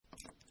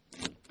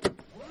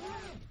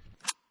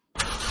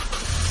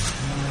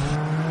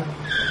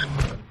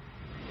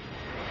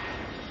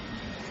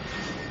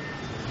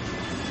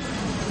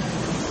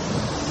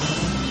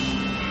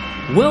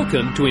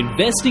Welcome to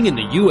Investing in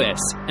the US,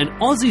 an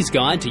Aussie's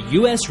Guide to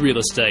US Real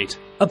Estate,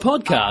 a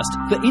podcast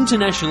for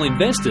international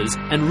investors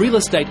and real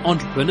estate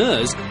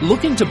entrepreneurs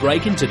looking to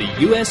break into the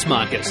US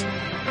market.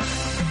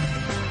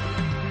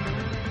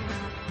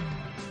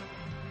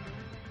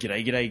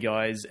 G'day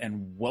guys,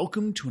 and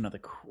welcome to another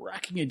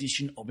cracking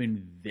edition of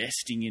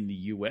Investing in the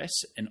US,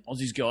 an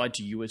Aussie's Guide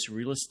to US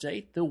Real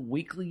Estate, the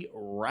weekly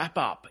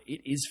wrap-up.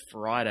 It is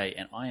Friday,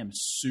 and I am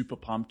super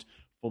pumped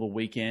for the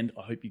weekend.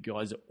 I hope you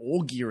guys are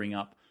all gearing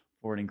up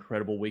for an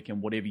incredible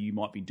weekend, whatever you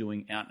might be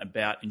doing out and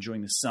about,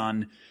 enjoying the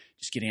sun,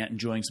 just getting out,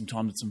 enjoying some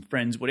time with some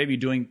friends, whatever you're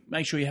doing,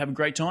 make sure you have a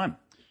great time.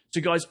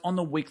 So guys, on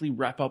the weekly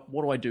wrap-up,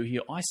 what do I do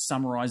here? I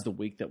summarize the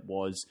week that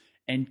was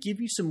and give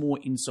you some more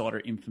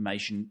insider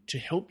information to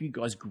help you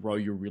guys grow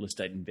your real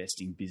estate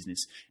investing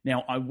business.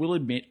 Now, I will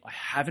admit I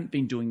haven't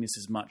been doing this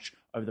as much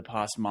over the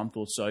past month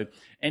or so.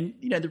 And,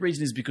 the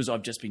reason is because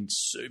I've just been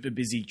super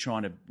busy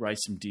trying to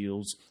raise some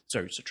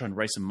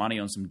money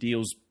on some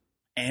deals.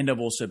 And I've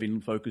also been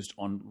focused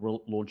on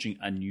launching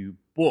a new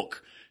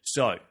book.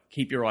 So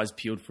keep your eyes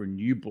peeled for a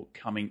new book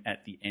coming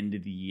at the end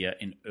of the year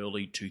in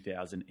early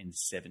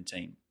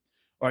 2017.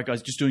 All right,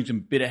 guys, just doing some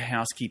bit of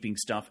housekeeping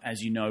stuff.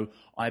 As you know,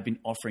 I've been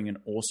offering an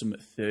awesome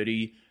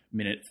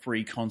 30-minute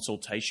free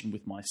consultation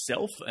with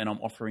myself, and I'm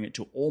offering it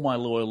to all my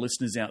loyal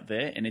listeners out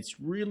there. And it's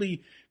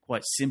really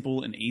quite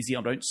simple and easy.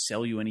 I don't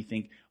sell you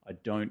anything. I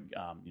don't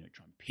try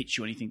and pitch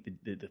you anything.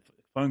 The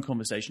phone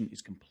conversation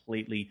is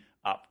completely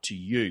up to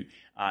you.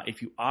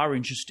 If you are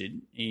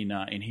interested in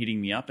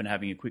hitting me up and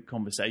having a quick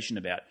conversation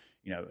about,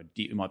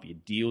 it might be a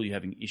deal, you're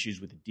having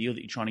issues with a deal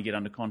that you're trying to get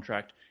under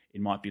contract.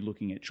 It might be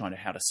looking at trying to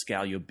how to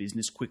scale your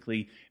business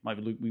quickly.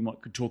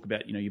 Could talk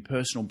about, your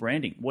personal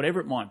branding, whatever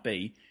it might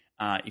be.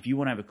 If you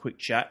want to have a quick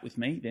chat with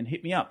me, then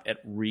hit me up at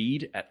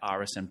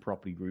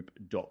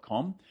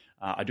reid@rsnpropertygroup.com.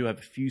 I do have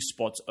a few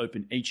spots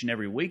open each and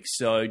every week,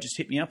 so just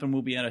hit me up and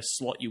we'll be able to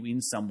slot you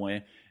in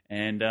somewhere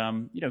and,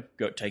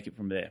 go take it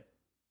from there.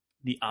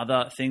 The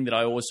other thing that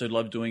I also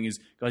love doing is,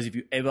 guys, if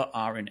you ever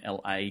are in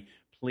LA,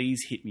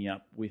 please hit me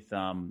up with,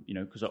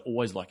 because I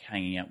always like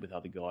hanging out with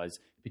other guys,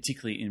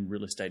 particularly in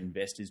real estate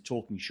investors,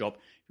 talking shop.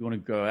 If you want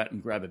to go out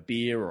and grab a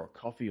beer or a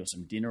coffee or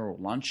some dinner or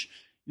lunch,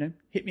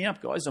 hit me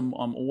up, guys. I'm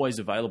always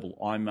available.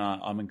 I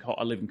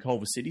live in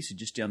Culver City, so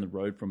just down the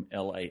road from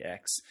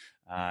LAX.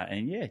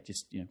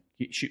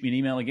 Shoot me an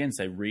email again.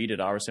 Say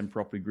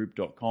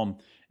reid@rsnpropertygroup.com,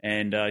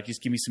 and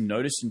just give me some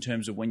notice in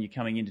terms of when you're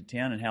coming into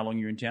town and how long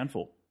you're in town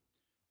for.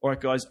 All right,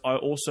 guys, I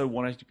also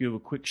wanted to give a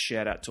quick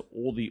shout out to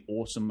all the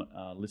awesome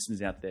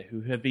listeners out there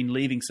who have been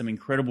leaving some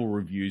incredible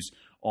reviews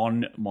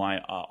on my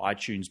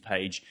iTunes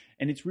page.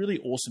 And it's really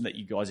awesome that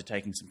you guys are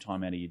taking some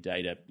time out of your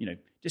day to,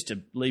 just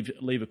to leave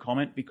a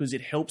comment, because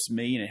it helps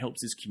me and it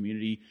helps this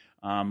community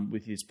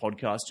with this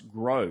podcast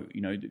grow.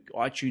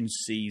 iTunes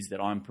sees that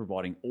I'm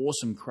providing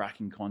awesome,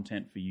 cracking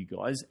content for you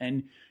guys,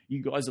 and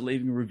you guys are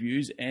leaving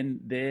reviews,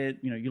 and they're,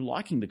 you're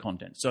liking the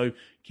content. So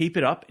keep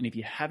it up. And if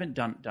you haven't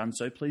done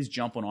so, please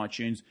jump on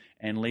iTunes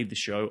and leave the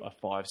show a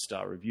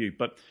 5-star review.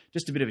 But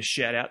just a bit of a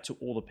shout out to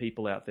all the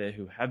people out there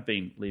who have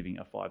been leaving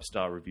a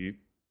 5-star review.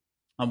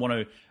 I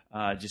want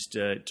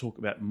to talk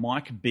about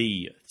Mike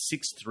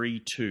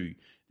B632,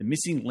 the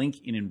missing link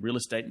in real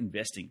estate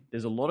investing.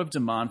 There's a lot of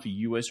demand for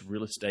US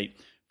real estate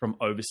from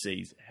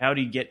overseas. How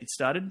do you get it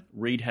started?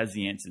 Reid has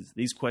the answers.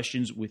 These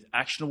questions with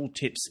actionable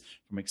tips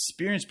from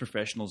experienced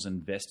professionals and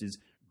investors.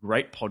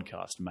 Great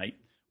podcast, mate.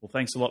 Well,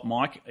 thanks a lot,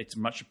 Mike. It's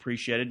much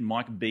appreciated.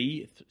 Mike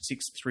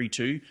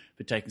B632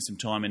 for taking some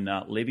time and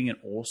leaving an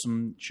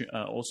awesome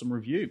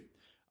review.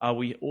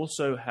 We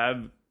also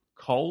have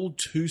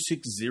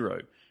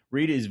Cole260.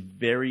 Reid is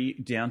very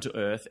down to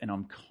earth, and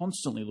I'm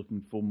constantly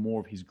looking for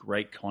more of his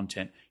great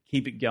content.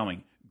 Keep it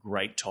going.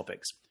 Great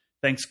topics.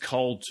 Thanks,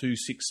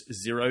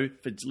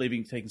 Cole260, for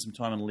taking some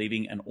time and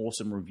leaving an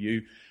awesome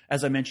review.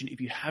 As I mentioned, if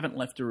you haven't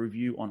left a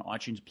review on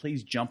iTunes,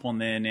 please jump on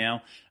there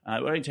now.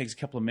 It only takes a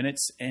couple of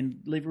minutes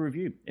and leave a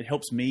review. It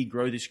helps me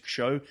grow this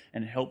show,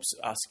 and it helps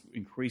us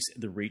increase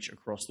the reach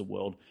across the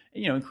world,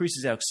 and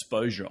increases our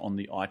exposure on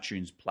the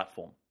iTunes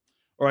platform.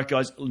 All right,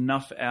 guys,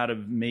 enough out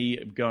of me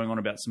going on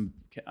about some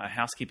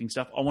housekeeping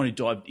stuff. I want to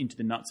dive into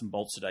the nuts and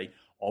bolts today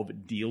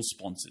of deal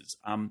sponsors.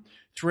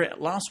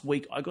 Throughout last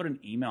week, I got an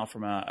email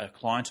from a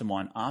client of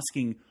mine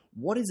asking,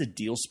 what is a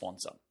deal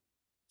sponsor?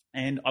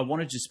 And I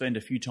wanted to spend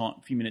a few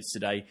minutes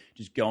today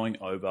just going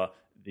over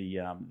the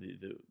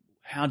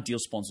how deal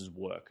sponsors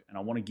work. And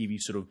I want to give you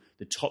sort of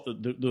the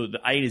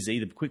A to Z,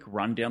 the quick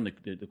rundown,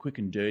 the quick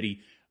and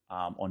dirty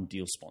on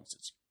deal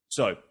sponsors.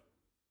 So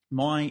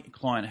my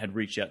client had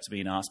reached out to me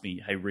and asked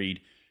me, hey, Reid,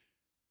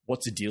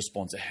 what's a deal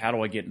sponsor? How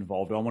do I get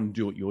involved? I want to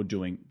do what you're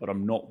doing, but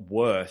I'm not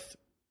worth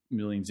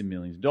millions and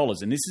millions of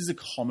dollars. And this is a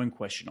common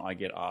question I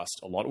get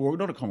asked a lot, or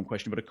not a common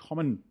question, but a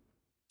common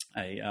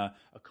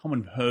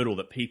hurdle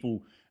that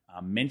people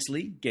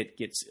mentally get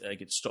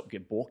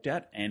balked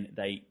at, and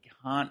they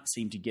can't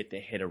seem to get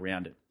their head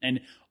around it.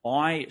 And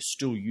I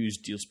still use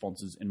deal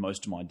sponsors in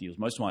most of my deals,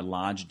 most of my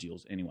large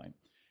deals anyway.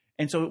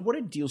 And so what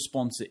a deal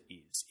sponsor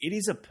is, it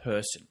is a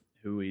person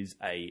who is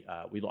I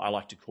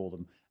like to call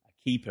them a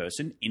key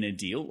person in a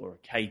deal or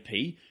a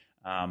KP.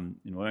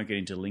 We won't get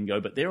into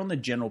lingo, but they're on the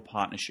general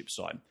partnership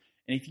side.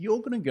 And if you're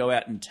going to go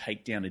out and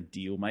take down a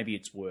deal, maybe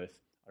it's worth,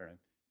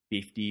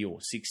 50 or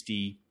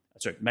 60,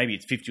 maybe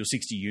it's 50 or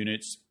 60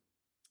 units.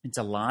 It's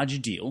a larger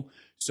deal.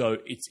 So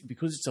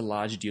because it's a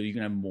larger deal, you're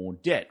going to have more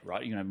debt,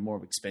 right? You're going to have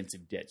more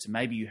expensive debt. So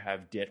maybe you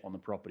have debt on the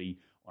property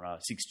on a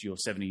 60 or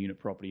 70 unit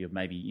property of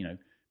maybe,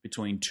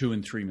 between $2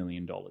 and $3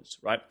 million,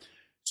 right?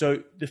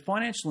 So the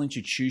financial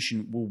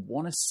institution will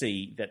want to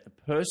see that the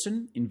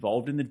person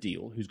involved in the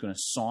deal who's going to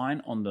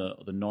sign on the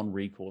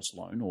non-recourse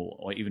loan,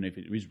 or even if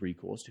it is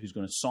recourse, who's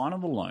going to sign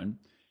on the loan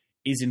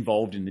is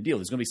involved in the deal.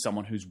 There's going to be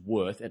someone who's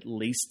worth at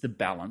least the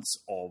balance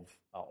of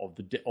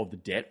the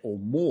debt or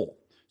more.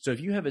 So if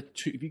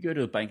you go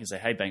to a bank and say,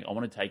 "Hey, bank, I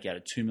want to take out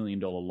a $2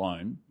 million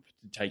loan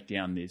to take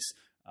down this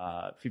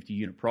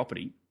 50-unit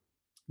property,"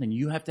 then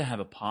you have to have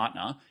a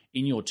partner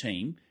in your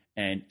team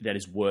and that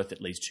is worth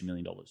at least $2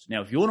 million.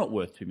 Now, if you're not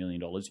worth $2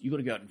 million, you've got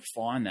to go out and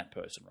find that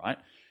person, right?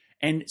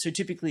 And so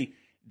typically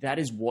that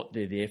is what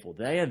they're there for.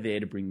 They are there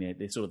to bring their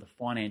sort of the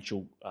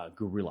financial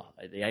gorilla,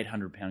 the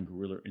 800-pound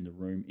gorilla in the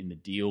room in the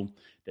deal,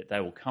 that they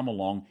will come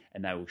along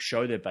and they will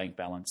show their bank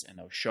balance and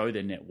they'll show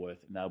their net worth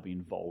and they'll be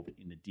involved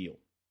in the deal.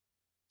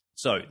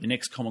 So the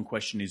next common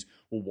question is,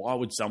 well, why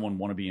would someone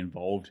want to be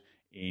involved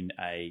in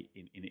a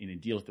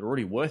deal if they're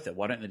already worth it?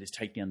 Why don't they just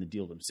take down the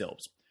deal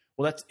themselves?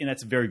 Well,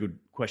 that's a very good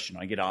question.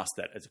 I get asked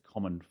that as a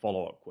common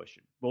follow-up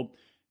question. Well,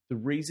 the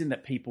reason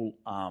that people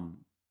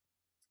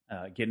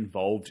get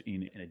involved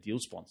in a deal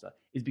sponsor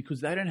is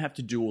because they don't have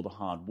to do all the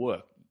hard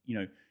work.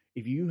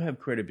 If you have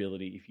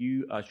credibility, if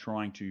you are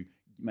trying to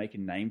make a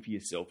name for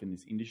yourself in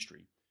this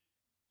industry,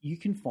 you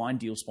can find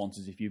deal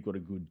sponsors if you've got a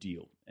good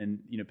deal. And,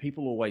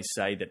 people always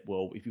say that,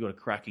 well, if you've got a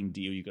cracking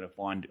deal, you've got to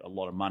find a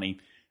lot of money.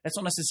 That's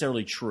not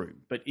necessarily true.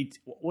 But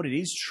what it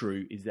is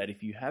true is that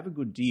if you have a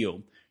good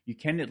deal, you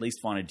can at least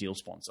find a deal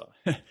sponsor.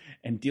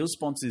 And deal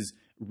sponsors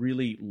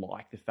really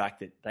like the fact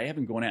that they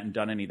haven't gone out and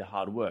done any of the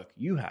hard work.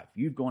 You have.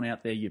 You've gone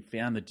out there, you've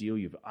found the deal,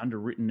 you've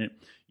underwritten it,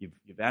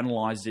 you've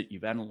analyzed it till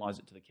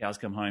the cows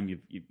come home. You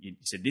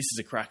said, this is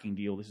a cracking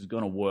deal, this is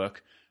going to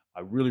work.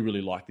 I really,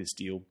 really like this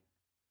deal.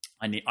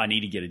 I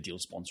need to get a deal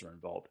sponsor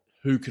involved.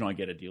 Who can I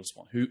get a deal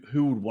sponsor?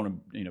 Who would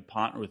want to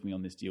partner with me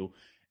on this deal?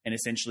 And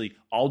essentially,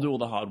 I'll do all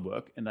the hard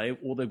work, and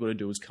all they've got to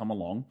do is come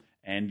along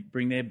and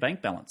bring their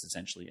bank balance,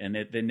 essentially, and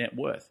their net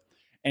worth.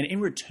 And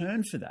in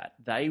return for that,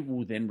 they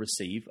will then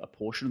receive a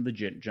portion of the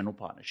general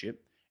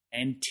partnership,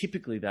 and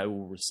typically they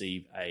will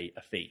receive a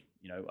fee,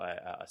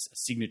 a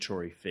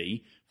signatory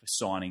fee for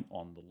signing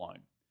on the loan.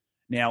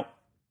 Now,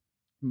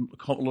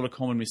 a lot of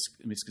common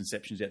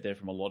misconceptions out there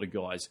from a lot of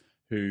guys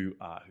who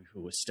are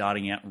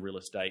starting out in real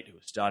estate, who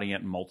are starting out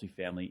in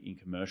multifamily, in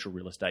commercial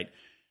real estate,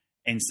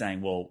 and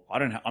saying, well,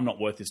 I'm not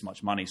worth this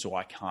much money, so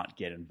I can't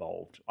get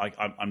involved.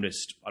 I'm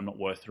not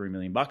worth $3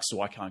 million,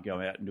 so I can't go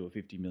out and do a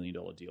 $50 million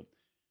deal.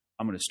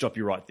 I'm going to stop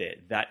you right there.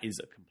 That is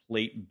a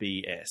complete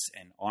BS,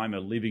 and I'm a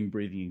living,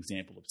 breathing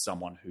example of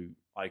someone who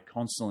I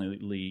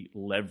constantly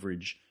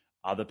leverage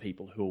other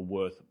people who are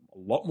worth a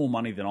lot more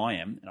money than I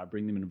am, and I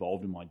bring them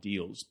involved in my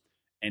deals.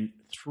 And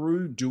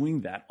through doing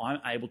that, I'm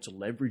able to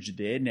leverage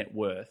their net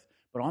worth,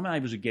 but I'm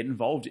able to get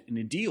involved in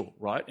a deal,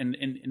 right? And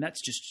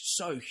that's just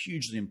so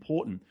hugely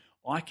important.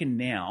 I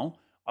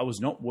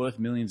was not worth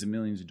millions and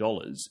millions of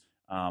dollars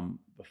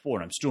before,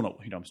 and I'm still not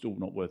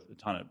worth a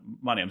ton of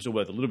money. I'm still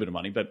worth a little bit of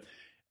money, but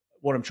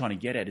what I'm trying to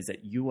get at is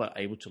that you are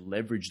able to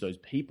leverage those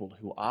people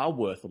who are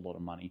worth a lot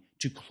of money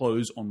to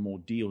close on more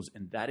deals,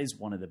 and that is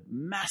one of the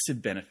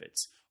massive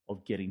benefits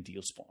of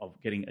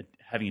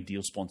having a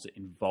deal sponsor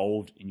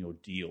involved in your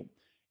deal.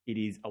 It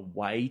is a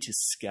way to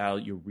scale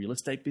your real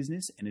estate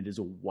business, and it is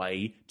a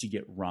way to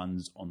get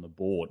runs on the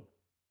board.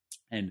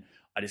 And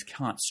I just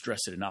can't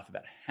stress it enough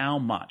about how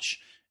much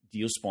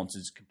deal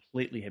sponsors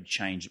completely have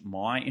changed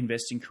my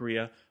investing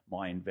career,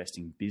 my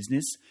investing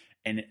business,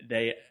 and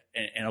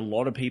a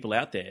lot of people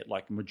out there,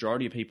 like the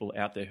majority of people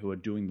out there who are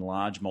doing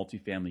large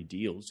multifamily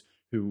deals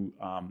who've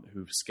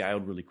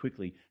scaled really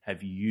quickly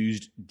have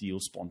used deal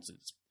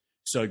sponsors.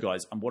 So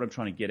guys, what I'm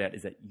trying to get at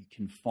is that you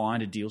can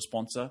find a deal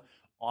sponsor.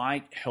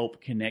 I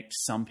help connect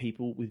some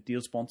people with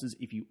deal sponsors.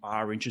 If you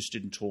are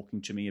interested in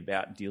talking to me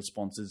about deal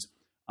sponsors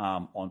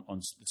on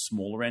the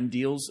smaller end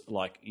deals,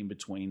 like in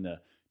between the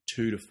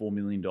 $2 to $4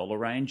 million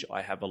range,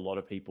 I have I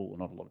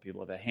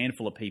have a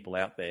handful of people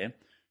out there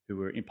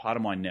who are in part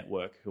of my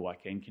network who I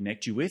can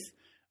connect you with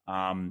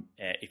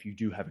if you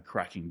do have a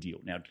cracking deal.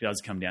 Now, it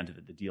does come down to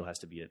that the deal has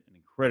to be an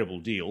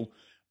incredible deal,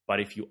 but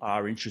if you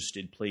are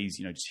interested, please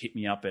just hit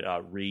me up at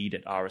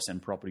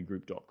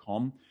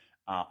reed@rsnpropertygroup.com.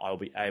 I'll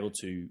be able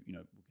to, we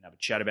can have a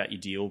chat about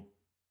your deal.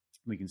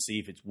 We can see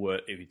if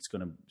it's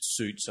going to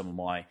suit some of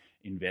my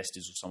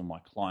investors or some of my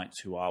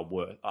clients who are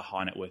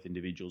high net worth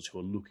individuals who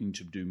are looking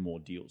to do more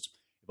deals.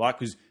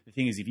 Because the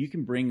thing is, if you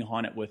can bring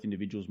high net worth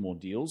individuals more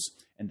deals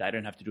and they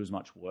don't have to do as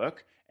much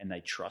work and they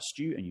trust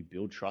you and you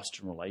build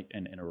trust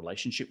and a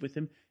relationship with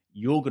them,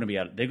 they're going to be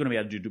able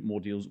to do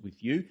more deals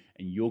with you,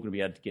 and you're going to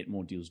be able to get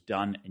more deals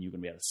done, and you're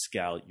going to be able to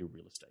scale your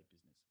real estate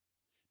business.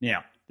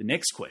 Now, the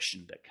next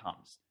question that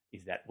comes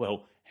is that,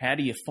 well, how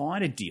do you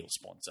find a deal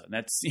sponsor? And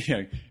that's,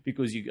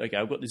 because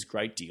I've got this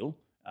great deal.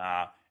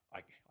 I'm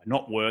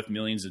not worth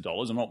millions of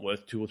dollars. I'm not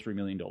worth $2 or $3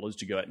 million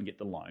to go out and get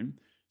the loan.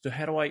 So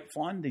how do I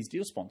find these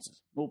deal sponsors?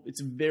 Well,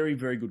 it's a very,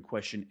 very good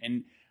question.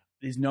 And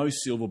there's no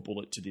silver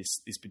bullet to this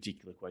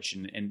particular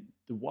question. And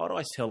what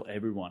I tell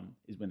everyone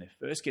is when they're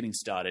first getting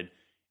started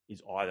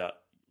is either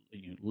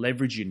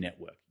leverage your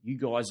network. You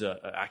guys are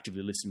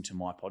actively listening to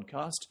my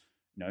podcast.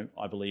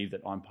 I believe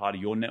that I'm part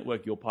of your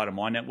network. You're part of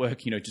my network,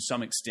 to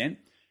some extent.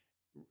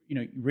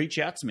 Reach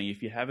out to me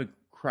if you have a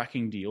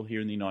cracking deal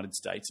here in the United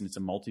States and it's a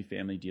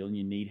multifamily deal and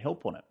you need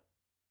help on it.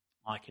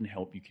 I can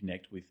help you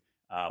connect with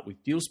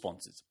deal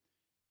sponsors.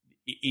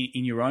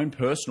 In your own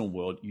personal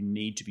world, you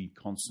need to be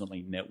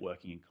constantly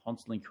networking and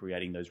constantly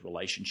creating those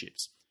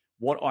relationships.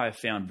 What I have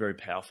found very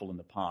powerful in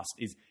the past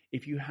is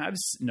if you have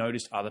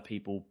noticed other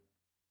people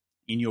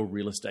in your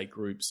real estate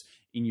groups,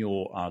 in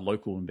your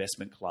local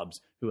investment clubs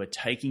who are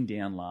taking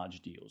down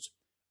large deals,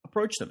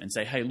 approach them and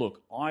say, hey,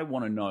 look, I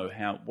want to know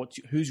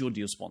who's your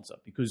deal sponsor,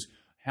 because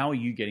how are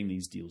you getting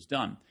these deals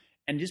done?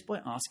 And just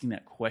by asking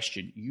that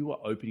question, you are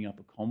opening up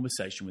a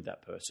conversation with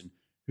that person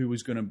who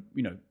is going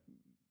to,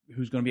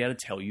 who's going to be able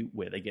to tell you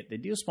where they get their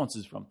deal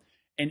sponsors from.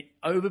 And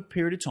over a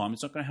period of time,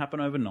 it's not going to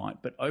happen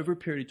overnight, but over a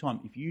period of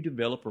time, if you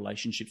develop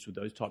relationships with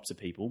those types of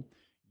people,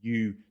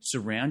 you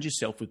surround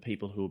yourself with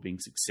people who are being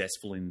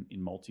successful in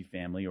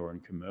multifamily or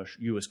in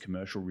US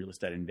commercial real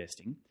estate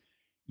investing,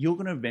 you're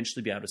going to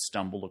eventually be able to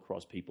stumble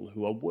across people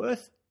who are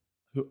worth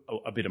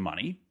a bit of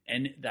money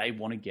and they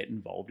want to get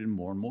involved in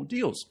more and more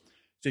deals.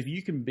 So if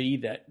you can be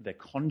the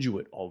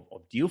conduit of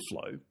deal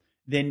flow,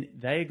 then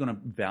they're going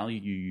to value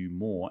you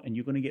more and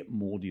you're going to get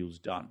more deals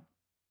done.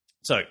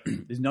 So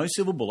there's no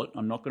silver bullet.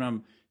 I'm not going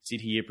to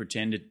sit here,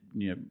 pretend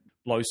to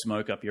blow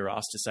smoke up your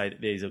ass to say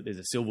that there's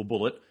a silver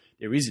bullet.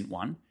 There isn't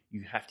one.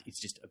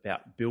 It's just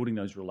about building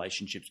those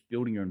relationships,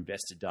 building your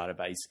investor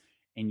database,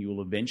 and you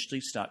will eventually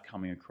start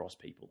coming across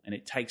people. And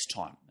it takes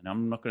time. And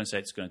I'm not going to say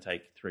it's going to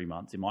take 3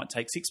 months. It might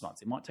take 6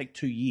 months. It might take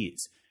 2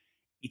 years.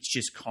 It's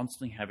just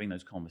constantly having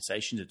those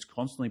conversations. It's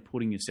constantly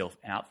putting yourself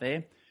out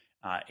there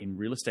in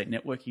real estate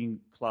networking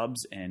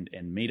clubs and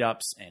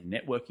meetups and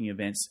networking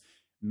events,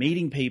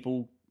 meeting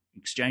people,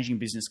 exchanging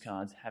business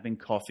cards, having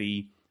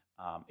coffee,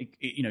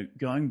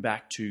 going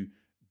back to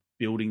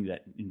building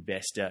that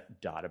investor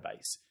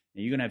database.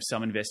 Now, you're going to have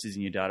some investors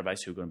in your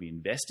database who are going to be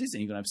investors,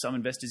 and you're going to have some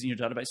investors in your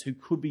database who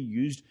could be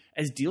used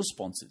as deal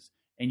sponsors.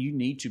 And you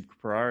need to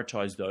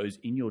prioritize those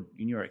in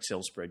your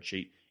Excel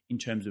spreadsheet in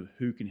terms of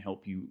who can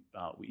help you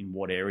in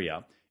what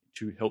area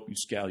to help you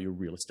scale your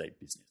real estate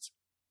business.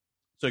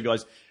 So,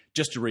 guys,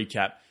 just to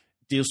recap,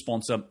 deal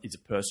sponsor is a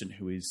person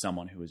who is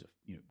someone who has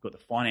got the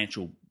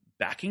financial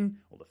backing,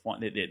 or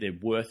they're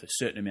worth a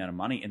certain amount of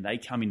money, and they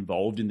come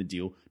involved in the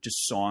deal to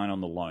sign on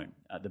the loan.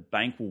 The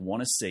bank will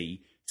want to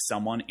see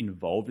someone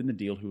involved in the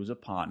deal who is a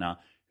partner,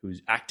 who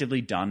has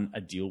actively done a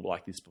deal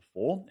like this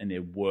before, and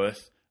they're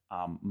worth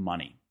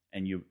money,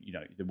 and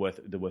they're worth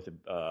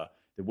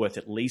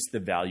at least the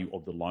value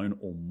of the loan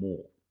or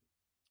more.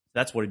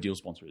 That's what a deal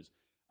sponsor is.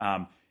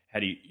 How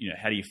do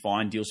you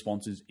find deal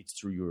sponsors? It's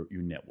through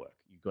your network.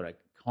 You've got to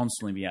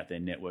constantly be out there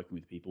networking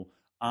with people.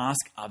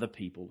 Ask other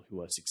people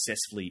who are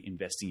successfully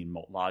investing in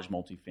large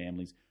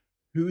multifamilies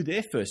who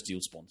their first deal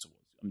sponsor was.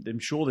 I'm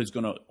sure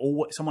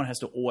someone has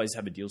to always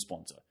have a deal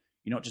sponsor.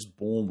 You're not just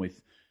born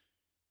with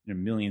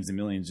millions and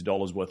millions of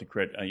dollars worth of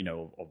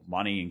of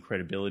money and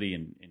credibility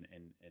and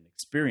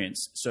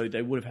experience. So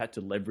they would have had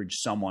to leverage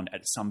someone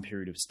at some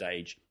period of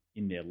stage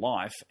in their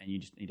life, and you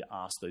just need to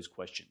ask those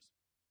questions.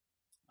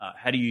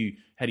 How do you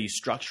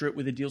structure it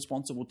with a deal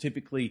sponsor? Well,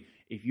 typically,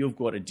 if you've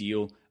got a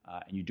deal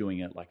and you're doing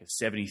it like a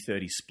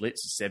 70-30 split,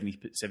 so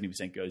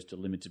 70% goes to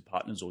limited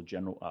partners or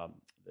general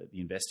the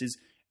investors,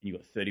 and you've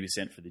got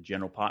 30% for the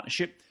general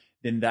partnership,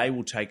 then they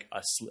will take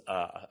a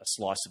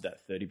slice of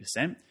that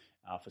 30%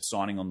 for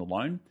signing on the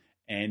loan,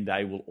 and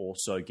they will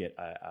also get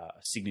a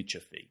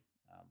signature fee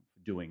for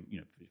doing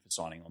for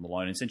signing on the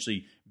loan,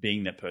 essentially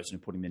being that person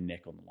and putting their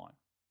neck on the line.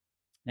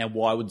 Now,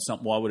 why would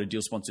a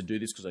deal sponsor do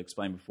this? Because I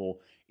explained before,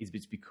 it's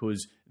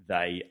because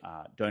they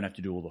don't have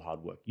to do all the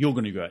hard work. You're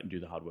going to go out and do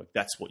the hard work.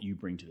 That's what you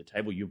bring to the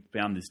table. You've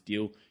found this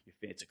deal.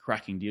 It's a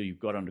cracking deal. You've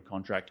got under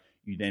contract.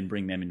 You then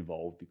bring them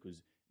involved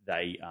because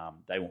they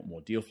want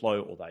more deal flow,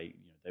 or they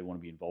want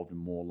to be involved in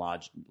more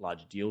large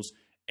deals.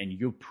 And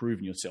you've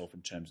proven yourself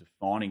in terms of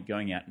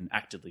going out and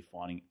actively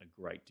finding a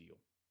great deal.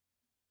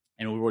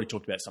 And we've already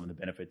talked about some of the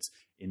benefits,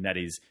 and that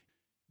is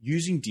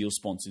using deal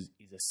sponsors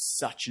is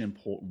such an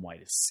important way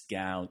to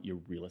scale your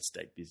real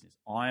estate business.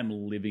 I am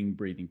living,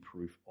 breathing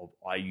proof of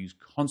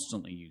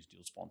constantly use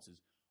deal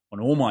sponsors on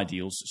all my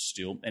deals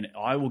still. And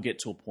I will get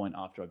to a point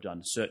after I've done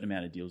a certain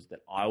amount of deals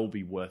that I will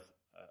be worth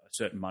a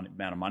certain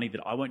amount of money that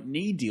I won't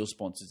need deal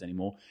sponsors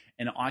anymore.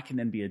 And I can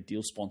then be a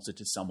deal sponsor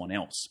to someone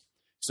else.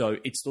 So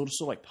it's sort of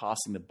like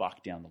passing the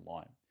buck down the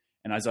line.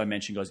 And as I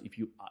mentioned, guys, if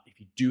you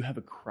do have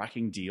a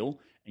cracking deal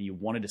and you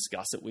want to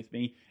discuss it with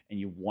me, and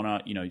you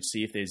want to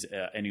see if there's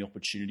any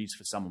opportunities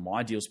for some of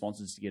my deal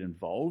sponsors to get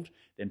involved,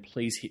 then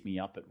please hit me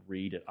up at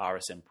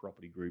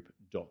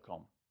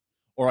reid@rsmpropertygroup.com.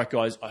 All right,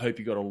 guys, I hope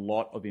you got a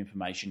lot of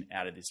information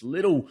out of this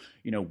little,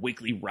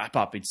 weekly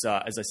wrap-up. It's,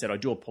 as I said, I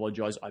do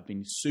apologize. I've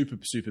been super,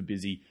 super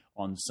busy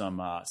on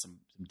some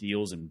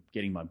deals and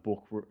getting my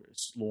book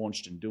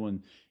launched and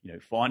doing,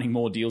 finding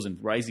more deals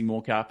and raising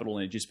more capital.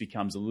 And it just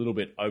becomes a little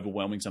bit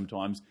overwhelming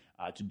sometimes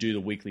to do the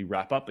weekly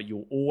wrap-up. But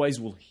you always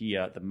will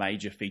hear the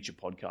major feature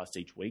podcast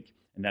each week.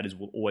 And that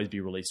will always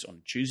be released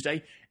on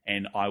Tuesday.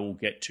 And I will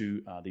get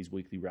to these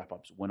weekly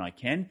wrap-ups when I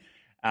can.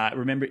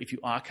 Remember, if you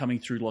are coming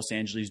through Los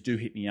Angeles, do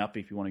hit me up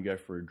if you want to go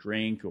for a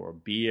drink or a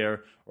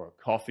beer or a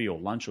coffee or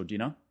lunch or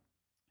dinner.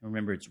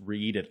 Remember, it's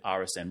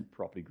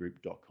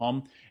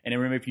read@rsnpropertygroup.com. And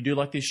remember, if you do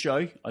like this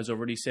show, as I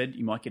already said,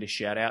 you might get a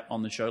shout out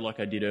on the show like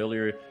I did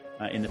earlier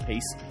in the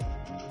piece.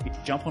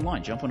 Jump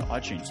online, jump on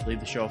iTunes, leave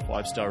the show a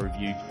 5-star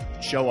review,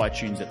 show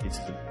iTunes that this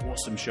is an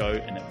awesome show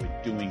and that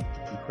we're doing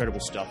incredible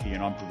stuff here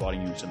and I'm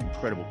providing you some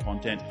incredible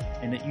content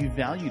and that you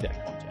value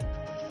that content.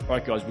 All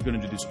right, guys, we're going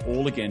to do this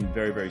all again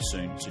very, very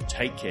soon. So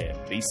take care,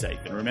 be safe,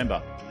 and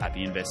remember,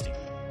 happy investing.